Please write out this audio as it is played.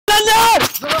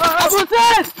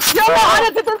حسين يلا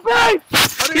حركة البيت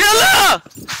يلا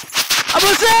ابو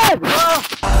حسين.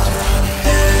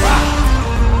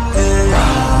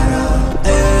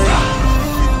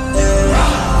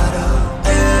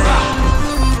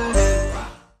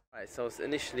 So I was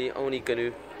initially only going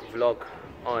to vlog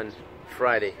on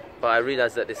Friday, but I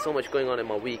realized that there's so much going on in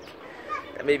my week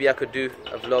that maybe I could do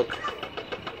a vlog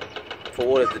for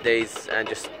all of the days and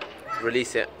just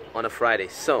release it on a Friday.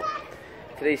 So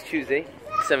today's Tuesday,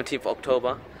 17th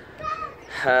October.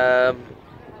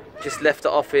 Just left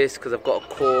the office because I've got a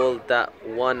call that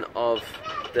one of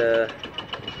the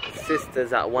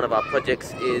sisters at one of our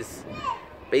projects is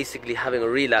basically having a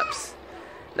relapse.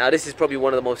 Now this is probably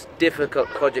one of the most difficult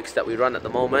projects that we run at the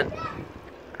moment,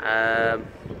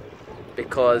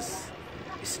 because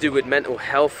it's to do with mental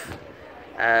health,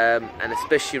 and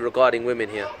especially regarding women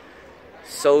here.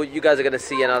 So you guys are going to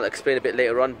see, and I'll explain a bit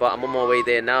later on, but I'm on my way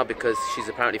there now because she's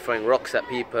apparently throwing rocks at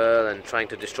people and trying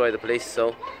to destroy the place,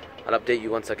 so I'll update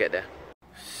you once I get there.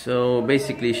 So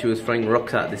basically she was throwing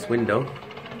rocks out this window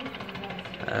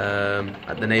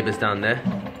at the neighbours down there.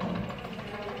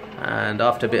 And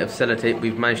after a bit of sellotape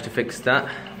we've managed to fix that,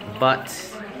 but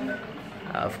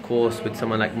of course with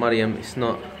someone like Mariam it's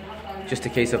not just a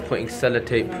case of putting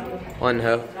sellotape on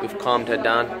her. We've calmed her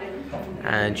down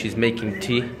and she's making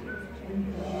tea.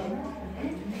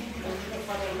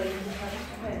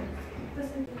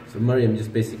 So Mariam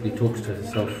just basically talks to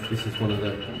herself. This is one of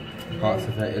the parts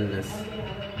of her illness.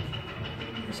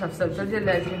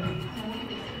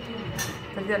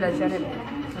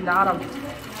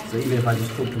 So even if I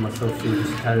just talk to myself, she'll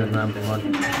just carry on rambling on.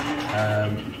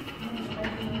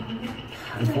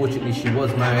 Unfortunately, she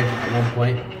was married at one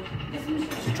point.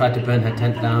 She tried to burn her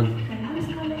tent down,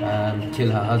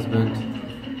 kill her husband.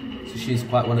 So she's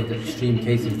quite one of the extreme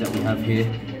cases that we have here.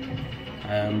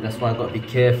 That's why I've got to be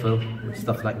careful with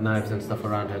stuff like knives and stuff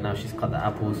around her. Now she's cut the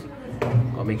apples.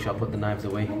 Got to make sure I put the knives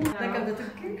away.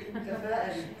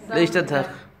 ليش تنتهر؟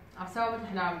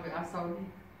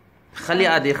 خلي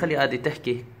عادي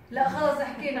تحكي. لا خلاص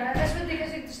حكينا. ايش بدك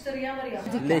اجيك تشتري يا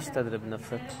مريم؟ ليش تضرب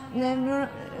نفسك؟ لأنه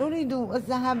أريد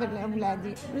الذهاب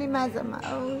لأولادي. لماذا ما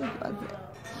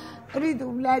أريد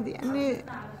أولادي أن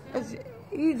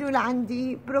يجوا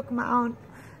لعندي بروك معهم،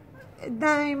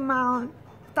 دايم معهم،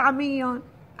 طعميهم،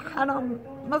 حرام،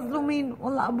 مظلومين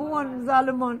والله أبوهم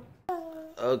ظالمون.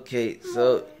 Okay,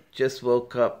 so just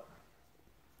woke up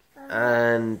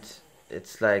and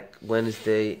it's like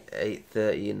Wednesday,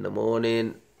 8:30 in the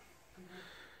morning.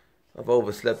 I've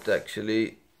overslept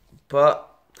actually, but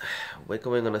we're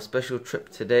going on a special trip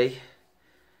today.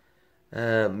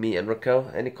 Me and Raquel.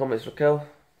 Any comments, Raquel?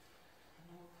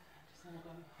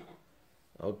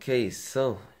 Okay, so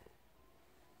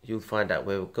you'll find out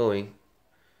where we're going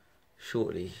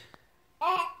shortly.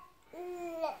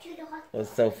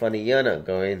 What's so funny? You're not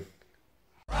going.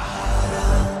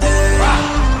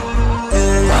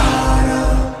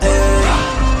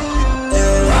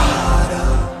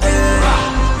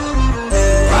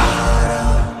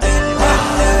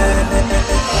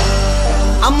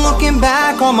 I'm looking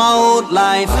back on my old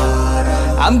life.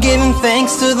 I'm giving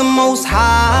thanks to the Most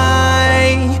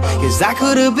High, 'cause I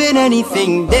could have been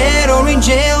anything, dead or in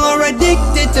jail or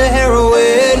addicted to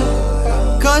heroin.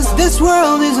 'Cause this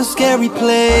world is a scary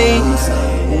place,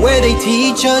 where they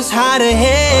teach us how to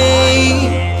hate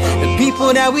the people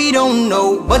that we don't know,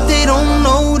 but they don't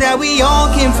know that we all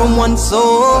came from one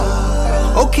soul.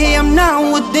 Okay, I'm not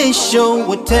with this show,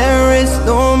 a terrorist,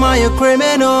 nor am I a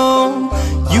criminal.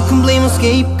 You can blame a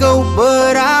scapegoat,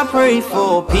 but I pray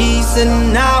for peace and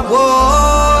not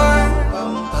war.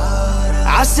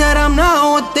 I said I'm not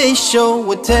what they show,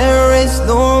 a terrorist,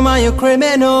 nor am I a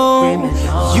criminal.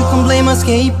 You can blame a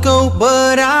scapegoat,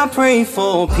 but I pray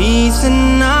for peace and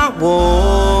not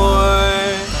war.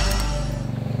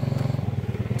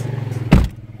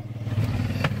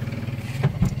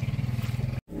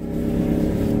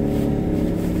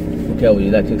 Okay, would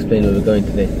you like to explain where we're going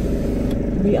today?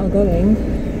 We are going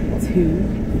to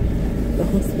the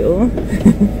hospital.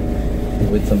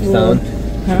 With some sound.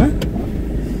 Huh?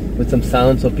 With some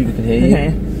sound so people can hear you. Okay.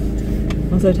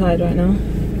 I'm so tired right now.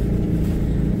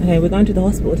 Okay, we're going to the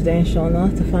hospital today, inshallah,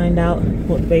 to find out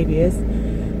what the baby is.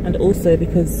 And also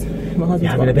because my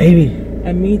husband's having a baby.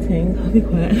 A meeting. I'll be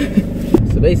quiet.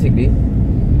 So basically,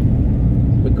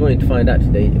 we're going to find out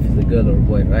today if it's a girl or a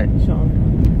boy, right? Inshallah.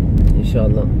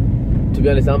 Inshallah. To be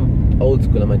honest, I'm old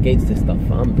school. I'm against this stuff.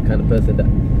 I'm the kind of person that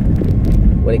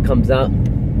when it comes out,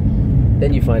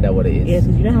 then you find out what it is. Yeah,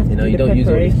 because you don't have to you don't use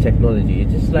all this technology.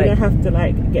 It's just like you don't have to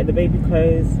like get the baby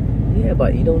clothes. Yeah, but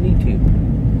you don't need to.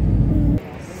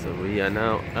 So we are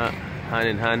now at Hand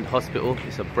in Hand Hospital.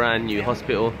 It's a brand new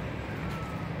hospital.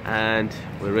 and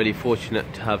we're really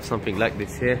fortunate to have something like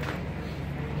this here.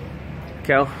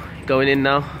 Kel, going in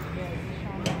now?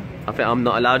 I think I'm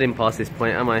not allowed in past this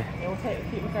point, am I? Yeah, we'll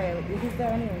keep it going. He's there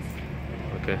anyways.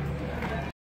 Okay.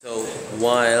 So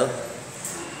while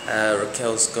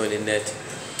Raquel's going in there to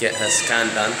get her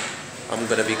scan done, I'm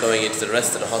going to be going into the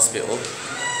rest of the hospital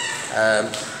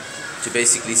to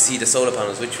basically see the solar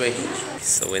panels. Which way?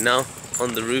 So we're now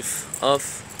on the roof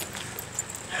of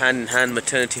Hand in Hand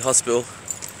Maternity Hospital,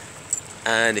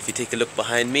 and if you take a look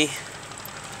behind me,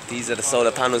 these are the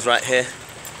solar panels right here.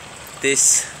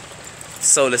 This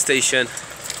solar station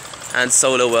and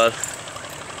solar well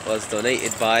was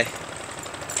donated by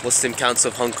Muslim Council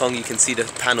of Hong Kong. You can see the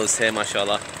panels here,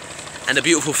 mashallah. And the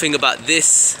beautiful thing about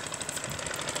this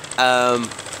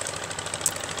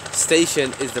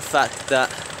station is the fact that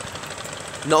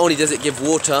not only does it give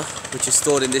water, which is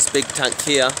stored in this big tank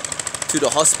here, to the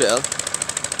hospital,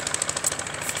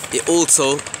 it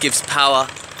also gives power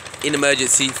in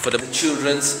emergency for the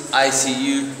children's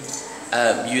ICU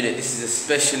unit. This is a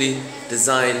specially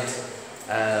designed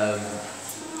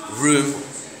room,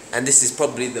 and this is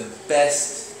probably the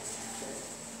best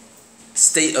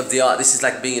state of the art. This is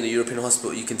like being in a European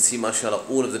hospital. You can see, mashallah,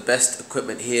 all of the best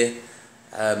equipment here.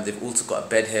 They've also got a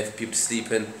bed here for people to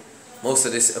sleep in. Most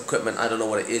of this equipment, I don't know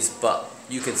what it is, but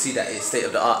you can see that it's state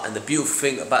of the art. And the beautiful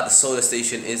thing about the solar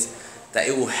station is that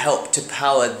it will help to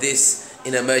power this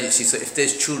in emergency. So if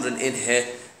there's children in here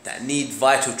that need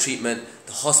vital treatment,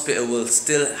 the hospital will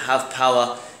still have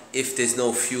power if there's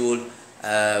no fuel,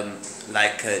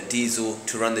 like diesel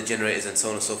to run the generators and so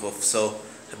on and so forth. So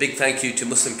a big thank you to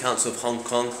Muslim Council of Hong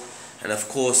Kong, and of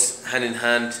course Hand in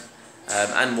Hand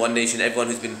and One Nation, everyone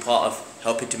who's been part of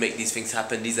helping to make these things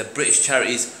happen. These are British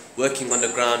charities working on the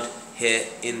ground here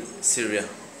in Syria.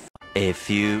 A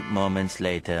few moments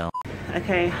later.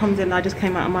 Okay, alhamdulillah, I just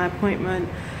came out of my appointment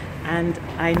and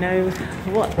I know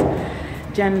what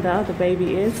gender the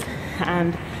baby is,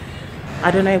 and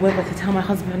I don't know whether to tell my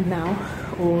husband now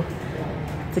or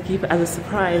to keep it as a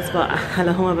surprise, but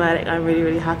Allahumma barik, I'm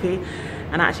really happy,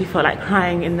 and I actually felt like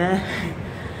crying in there,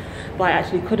 but I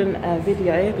actually couldn't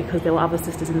video because there were other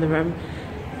sisters in the room.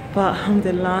 But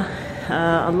alhamdulillah,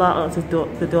 Allah answers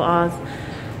the du'as.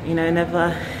 You know,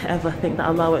 never ever think that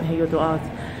Allah won't hear your du'as,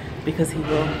 because He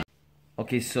will.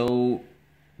 Okay, so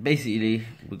basically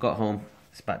we got home.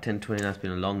 It's about 10:20 now. It's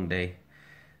been a long day.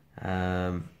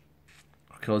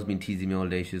 Raquel's been teasing me all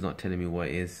day. She's not telling me what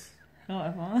it is.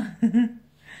 Whatever.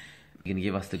 You're gonna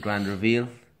give us the grand reveal.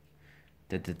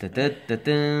 Da, da, da, da, da,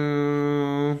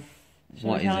 da.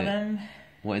 What is it?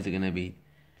 What is it gonna be?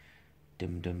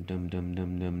 Dum dum dum dum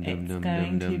dum dum dum dum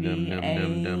dum dum dum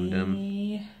dum dum dum.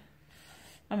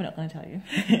 I'm not gonna tell you.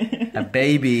 A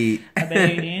baby. A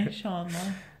baby,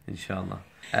 inshallah. Inshallah.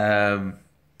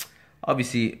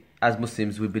 Obviously, as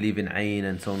Muslims, we believe in Ayn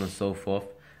and so on and so forth.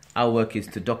 Our work is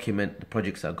to document the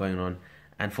projects that are going on.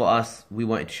 And for us, we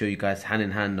wanted to show you guys Hand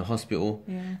in Hand, the hospital,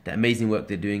 the amazing work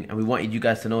they're doing. And we wanted you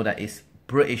guys to know that it's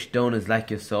British donors like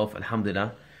yourself,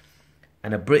 alhamdulillah,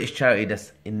 and a British charity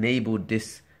that's enabled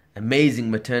this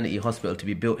amazing maternity hospital to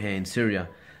be built here in Syria.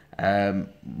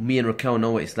 Me and Raquel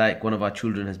know what it's like. One of our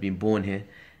children has been born here,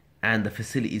 and the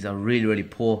facilities are really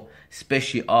poor,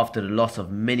 especially after the loss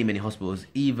of many hospitals.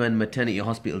 Even maternity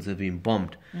hospitals have been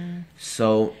bombed.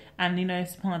 So, and you know,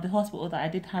 the hospital that I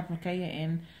did have Ruqayya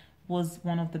in was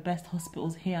one of the best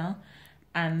hospitals here,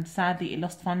 and sadly it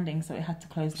lost funding, so it had to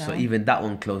close down. So even that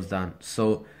one closed down.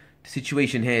 So the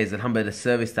situation here is, alhamdulillah, the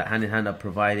service that Hand in Hand are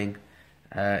providing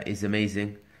is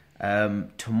amazing.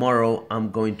 Tomorrow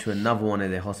I'm going to another one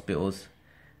of their hospitals,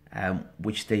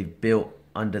 which they've built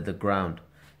under the ground.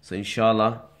 So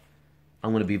inshallah,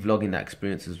 I'm going to be vlogging that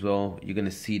experience as well. You're going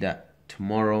to see that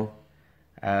tomorrow.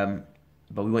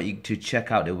 But we want you to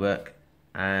check out their work,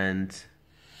 and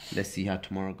let's see how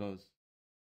tomorrow goes.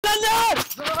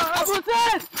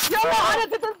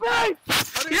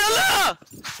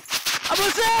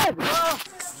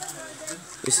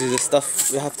 This is the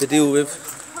stuff we have to deal with.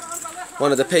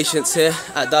 One of the patients here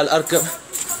at Dal Arqam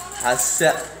has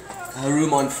set her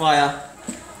room on fire,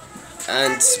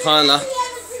 and subhanallah,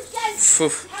 so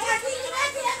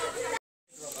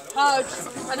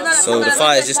the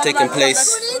fire is just taking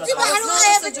place.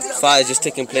 Fire is just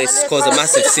taking place, caused a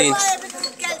massive scene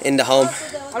in the home.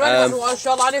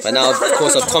 But now, of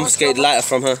course, I've confiscated the lighter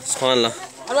from her, subhanallah.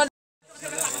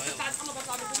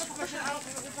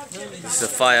 This is a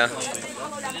fire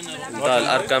in Dal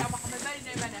Arqam.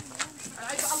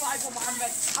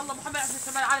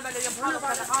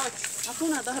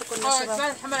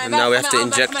 And now we have to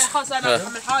inject her.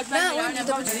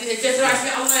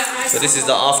 So this is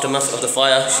the aftermath of the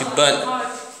fire. She burnt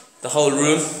the whole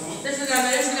room.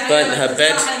 burnt her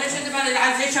bed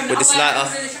with this lighter.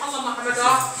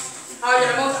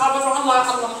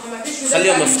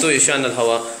 خليهم مفتوح عشان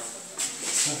الهواء.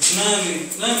 نامي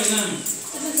نامي نامي.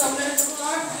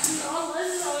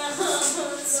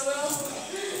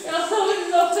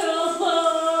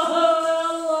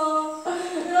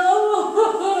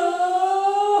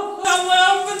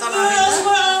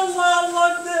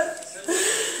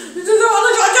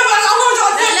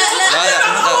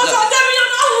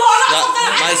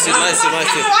 ما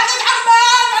يصير.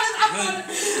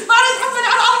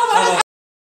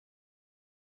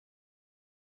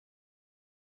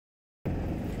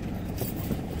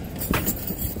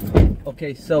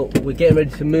 Okay, so we're getting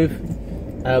ready to move.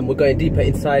 We're going deeper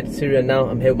inside Syria now.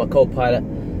 I'm here with my co-pilot.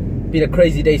 Been a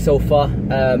crazy day so far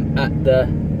at the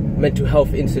Mental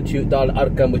Health Institute, Syria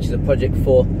Underground, which is a project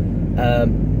for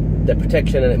the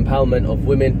protection and empowerment of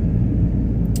women.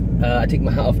 I take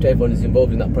my hat off to everyone who's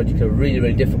involved in that project. A really,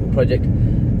 really difficult project,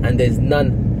 and there's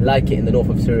none like it in the north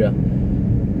of Syria.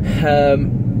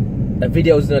 A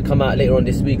video is going to come out later on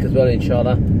this week as well,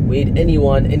 inshallah. We need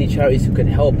any charities who can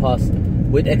help us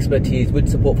with expertise, with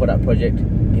support for that project.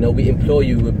 You know, we implore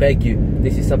you, we beg you.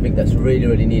 This is something that's really,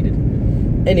 really needed.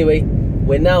 Anyway,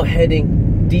 we're now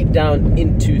heading deep down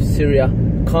into Syria.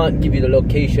 Can't give you the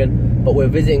location, but we're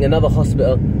visiting another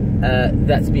hospital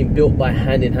that's been built by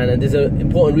Hand in Hand, and there's an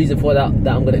important reason for that I'm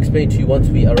going to explain to you once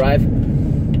we arrive.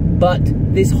 But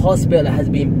this hospital has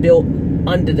been built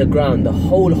under the ground. The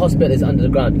whole hospital is under the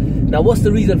ground. Now, what's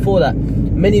the reason for that?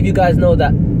 Many of you guys know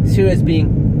that Syria is being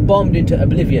bombed into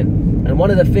oblivion, and one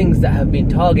of the things that have been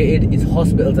targeted is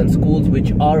hospitals and schools,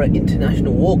 which are an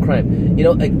international war crime, you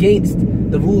know, against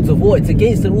the rules of war. It's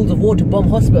against the rules of war to bomb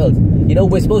hospitals. You know,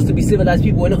 we're supposed to be civilized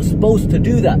people, we're not supposed to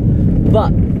do that,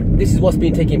 but this is what's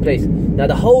been taking place. Now,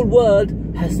 the whole world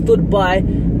has stood by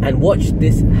and watched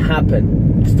this happen.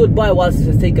 Stood by whilst this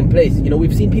has taken place. You know,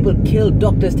 we've seen people killed,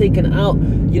 doctors taken out,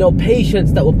 you know,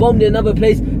 patients that were bombed in another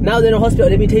place. Now they're in a hospital,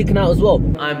 they've been taken out as well.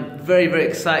 I'm very, very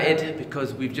excited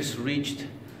because we've just reached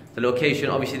the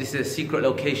location. Obviously, this is a secret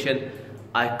location.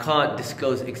 I can't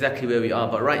disclose exactly where we are,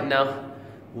 but right now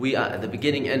we are at the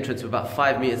beginning entrance. We're about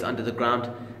 5 meters under the ground,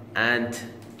 and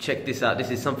check this out.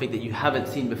 This is something that you haven't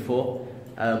seen before.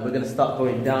 We're going to start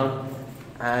going down,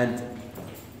 and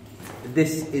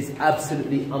this is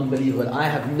absolutely unbelievable. I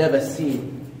have never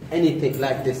seen anything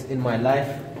like this in my life.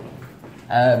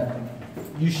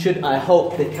 I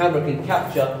hope the camera can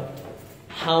capture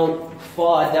how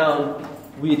far down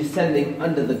we're descending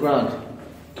under the ground.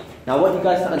 Now, I want you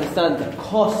guys to understand the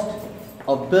cost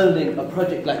of building a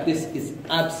project like this is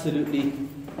absolutely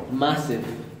massive.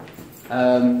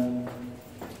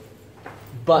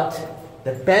 But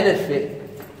the benefit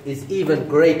is even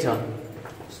greater.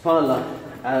 SubhanAllah.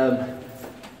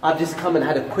 I've just come and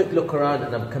had a quick look around,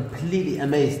 and I'm completely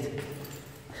amazed.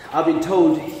 I've been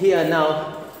told here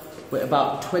now we're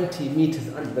about 20 meters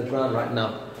under the ground right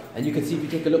now, and you can see if you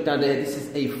take a look down there, this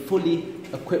is a fully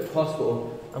equipped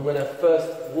hospital. I'm going to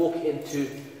first walk into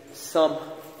some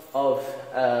of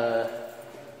the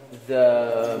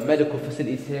medical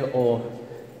facilities here, or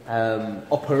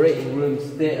operating rooms,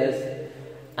 theatres.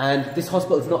 And this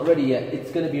hospital is not ready yet. It's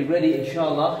going to be ready,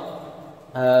 inshallah,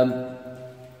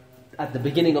 at the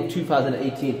beginning of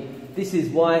 2018. This is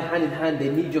why Hand in Hand, they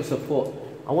need your support.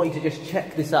 I want you to just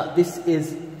check this out. This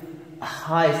is a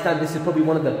high standard. This is probably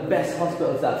one of the best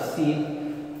hospitals that I've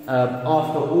seen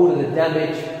after all of the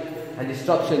damage and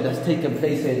destruction that's taken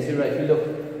place here in Syria. If you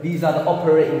look, these are the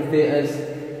operating theatres.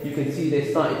 You can see they're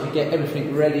starting to get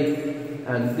everything ready.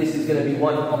 And this is going to be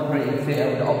one operating theatre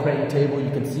with the operating table.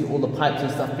 You can see all the pipes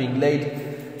and stuff being laid.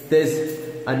 There's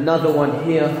another one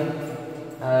here.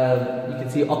 You can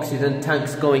see oxygen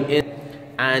tanks going in.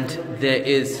 And there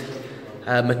is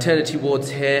maternity wards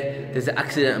here. There's an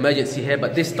accident emergency here.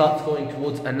 But this starts going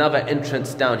towards another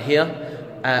entrance down here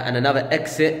and another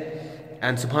exit.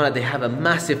 And subhanAllah, they have a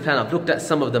massive plan. I've looked at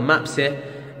some of the maps here,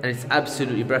 and it's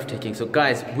absolutely breathtaking. So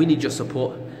guys, we need your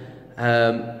support.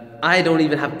 I don't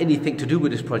even have anything to do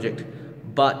with this project,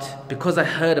 but because I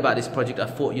heard about this project, I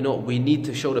thought, you know, we need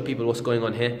to show the people what's going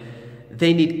on here.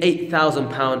 They need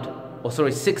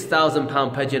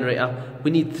 £6,000 per generator.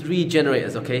 We need 3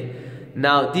 generators, okay?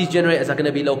 Now, these generators are going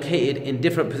to be located in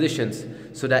different positions,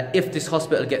 so that if this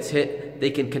hospital gets hit, they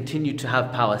can continue to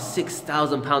have power.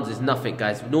 £6,000 is nothing,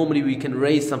 guys. Normally, we can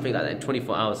raise something like that in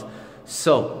 24 hours.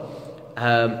 So,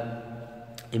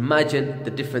 imagine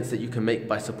the difference that you can make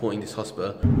by supporting this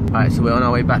hospital. Alright, so we're on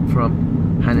our way back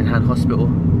from Hand in Hand Hospital.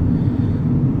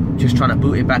 Just trying to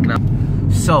boot it back now.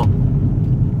 So,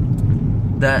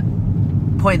 the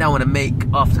point I want to make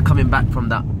after coming back from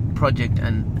that project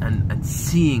and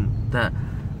seeing the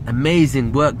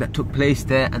amazing work that took place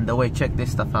there. And the way, check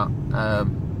this stuff out.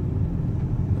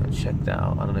 Check that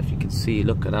out. I don't know if you can see.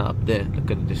 Look at that up there. Look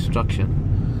at the destruction.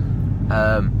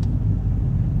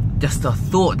 Just the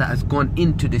thought that has gone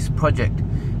into this project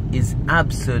is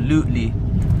absolutely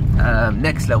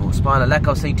next level. SubhanAllah, like I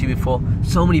was saying to you before,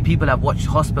 so many people have watched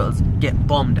hospitals get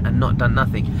bombed and not done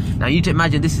nothing. Now you need to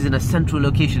imagine this is in a central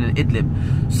location in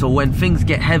Idlib, so when things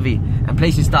get heavy and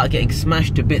places start getting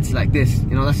smashed to bits like this,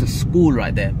 you know, that's a school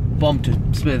right there, bombed to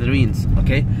smithereens,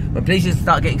 okay? When places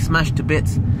start getting smashed to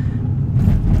bits,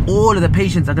 all of the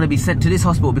patients are going to be sent to this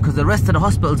hospital because the rest of the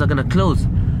hospitals are going to close.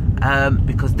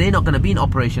 Because they're not going to be in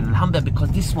operation. Alhamdulillah, because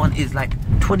this one is like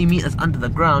 20 meters under the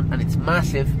ground and it's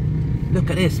massive. Look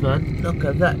at this, man. Look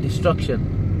at that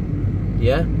destruction.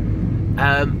 Yeah.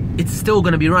 It's still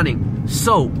going to be running.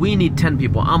 So we need 10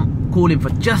 people. I'm calling for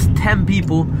just 10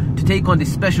 people to take on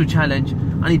this special challenge.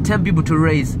 I need 10 people to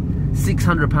raise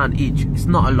 £600 each. It's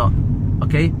not a lot,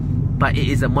 okay? But it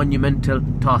is a monumental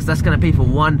task. That's going to pay for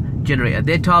one generator.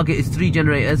 Their target is 3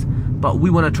 generators, but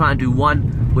we want to try and do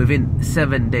one within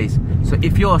 7 days. So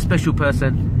if you're a special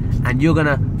person and you're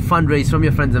gonna fundraise from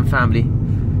your friends and family,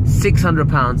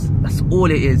 £600, that's all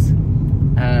it is,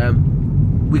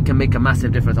 we can make a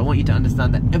massive difference. I want you to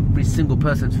understand that every single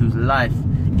person whose life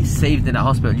is saved in a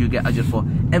hospital, you get ajr for.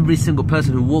 Every single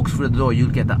person who walks through the door, you'll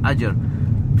get the ajr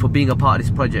for being a part of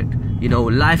this project. You know,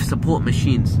 life support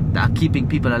machines that are keeping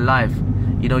people alive,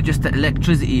 you know, just the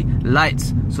electricity,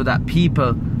 lights, so that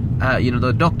people, you know,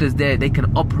 the doctors there, they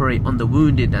can operate on the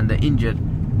wounded and the injured.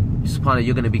 SubhanAllah,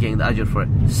 you're going to be getting the ajr for it.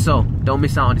 So don't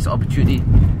miss out on this opportunity.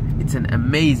 It's an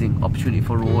amazing opportunity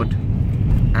for reward,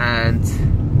 and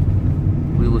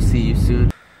we will see you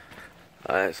soon.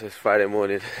 Alright, so it's Friday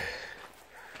morning.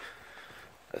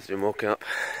 As we're woken up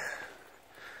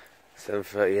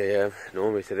 7:30 AM.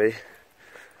 Normally today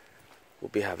we'll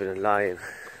be having a lie-in,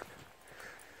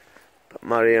 but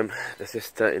Mariam, the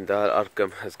sister in Dar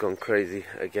Arqam, has gone crazy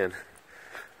again.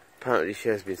 Apparently she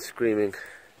has been screaming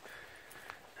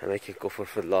and making kufr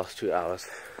for the last 2 hours.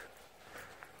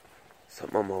 So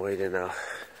I'm on my way there now.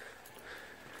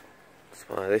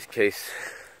 So in this case,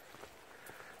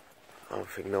 I don't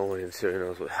think no one in Syria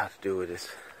knows how to do with this.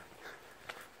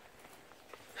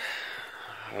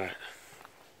 Alright.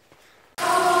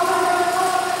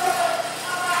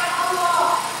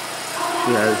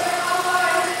 She has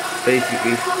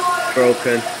basically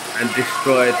broken and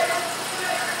destroyed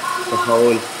the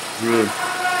whole room.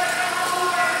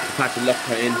 I've had to lock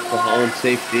her in for her own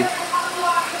safety.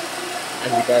 As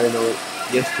you guys know,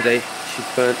 yesterday she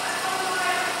burnt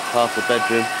half the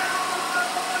bedroom,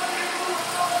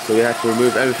 so we had to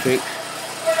remove everything.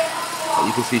 And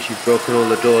you can see she's broken all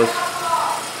the doors,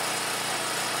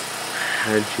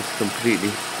 and she's completely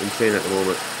insane at the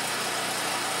moment.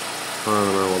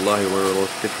 Wallahi, one of the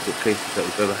most difficult cases that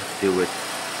we've ever had to deal with.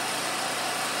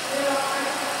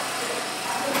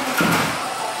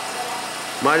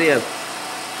 Mariam,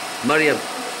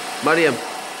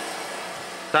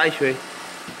 Taishwe.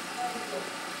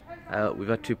 We've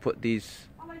had to put these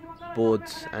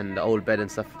boards and the old bed and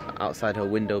stuff outside her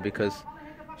window because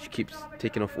she keeps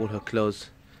taking off all her clothes.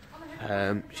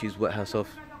 She's wet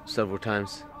herself several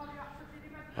times.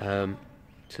 So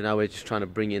now we're just trying to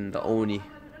bring in the only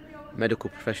medical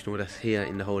professional that's here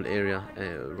in the whole area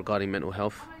regarding mental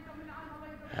health.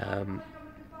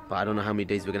 But I don't know how many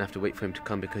days we're going to have to wait for him to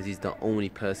come, because he's the only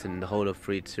person in the whole of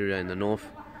Freed Syria in the north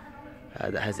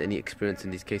that has any experience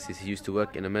in these cases. He used to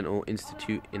work in a mental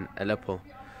institute in Aleppo.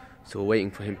 So we're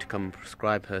waiting for him to come and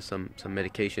prescribe her some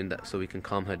medication so we can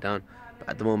calm her down. But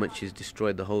at the moment she's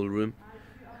destroyed the whole room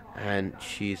and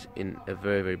she's in a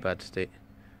very, very bad state.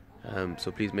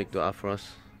 So please make dua for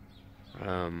us.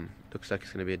 Looks like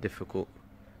it's going to be a difficult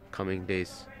coming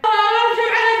days.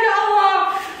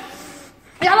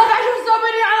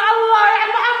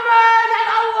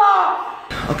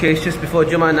 Okay, it's just before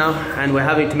Jummah now, and we're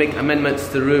having to make amendments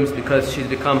to the rooms because she's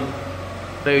become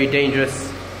very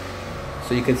dangerous.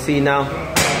 So you can see now,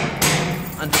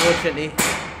 unfortunately,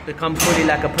 become fully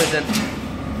like a prison,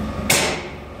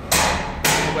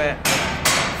 where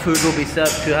food will be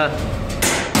served to her.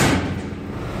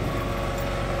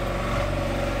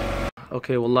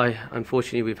 Okay, wallahi,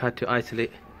 unfortunately we've had to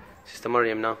isolate Sister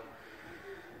Mariam now.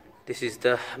 This is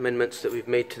the amendments that we've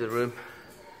made to the room.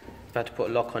 We've had to put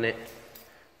a lock on it.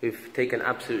 We've taken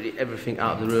absolutely everything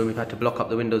out of the room. We've had to block up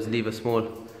the windows, leave a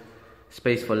small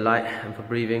space for light and for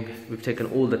breathing. We've taken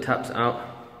all the taps out.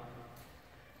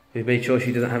 We've made sure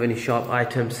she doesn't have any sharp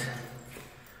items.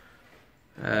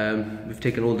 We've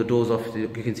taken all the doors off. You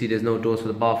can see there's no doors for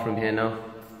the bathroom here now.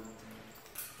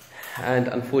 And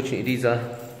unfortunately these are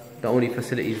the only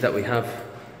facilities that we have.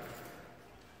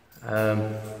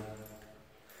 Wallahi,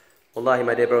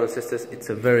 my dear brothers and sisters, it's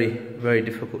a very, very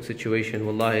difficult situation.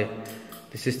 Wallahi,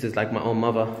 the sister's like my own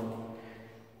mother.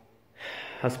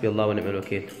 Hasbi Allah wa ni'mal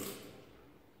wakeel.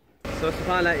 So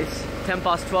subhanAllah, it's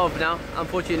 12 now.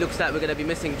 Unfortunately, it looks like we're going to be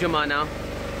missing Jummah now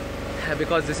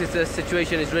because the sister's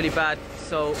situation is really bad.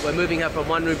 So we're moving her from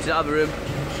one room to the other room,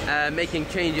 making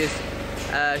changes.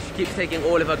 She keeps taking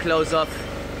all of her clothes off.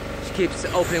 She keeps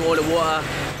opening all the water.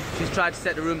 She's tried to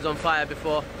set the rooms on fire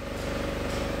before.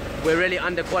 We're really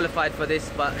underqualified for this,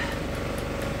 but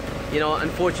you know,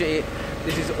 unfortunately,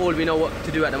 this is all we know what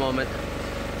to do at the moment.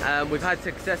 We've had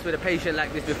success with a patient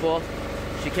like this before.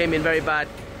 She came in very bad,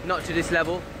 not to this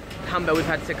level. Alhamdulillah, we've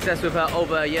had success with her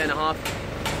over a year and a half,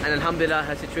 and alhamdulillah,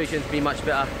 her situation's been much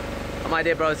better. My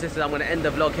dear brothers and sisters, I'm going to end the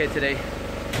vlog here today.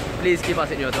 Please keep us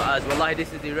in your du'as. Wallahi,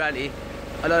 this is the reality.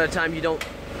 A lot of the time you don't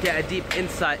get a deep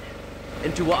insight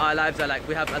into what our lives are like.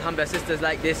 We have alhamdulillah sisters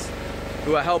like this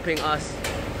who are helping us,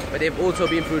 but they've also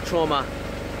been through trauma,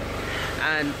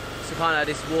 and subhanAllah,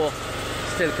 this war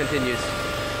still continues.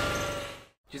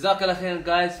 Jazakallah khairan,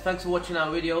 guys. Thanks for watching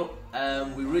our video.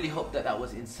 We really hope that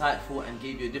was insightful and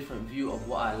gave you a different view of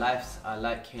what our lives are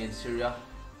like here in Syria.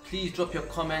 Please drop your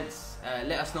comments,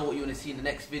 let us know what you want to see in the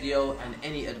next video and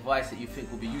any advice that you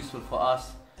think will be useful for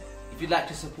us. If you'd like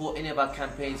to support any of our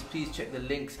campaigns, please check the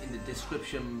links in the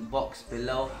description box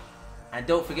below. And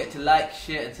don't forget to like,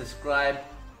 share and subscribe.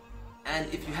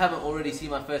 And if you haven't already seen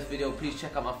my first video, please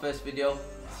check out my first video.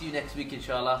 See you next week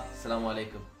inshallah. Assalamu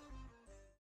alaikum.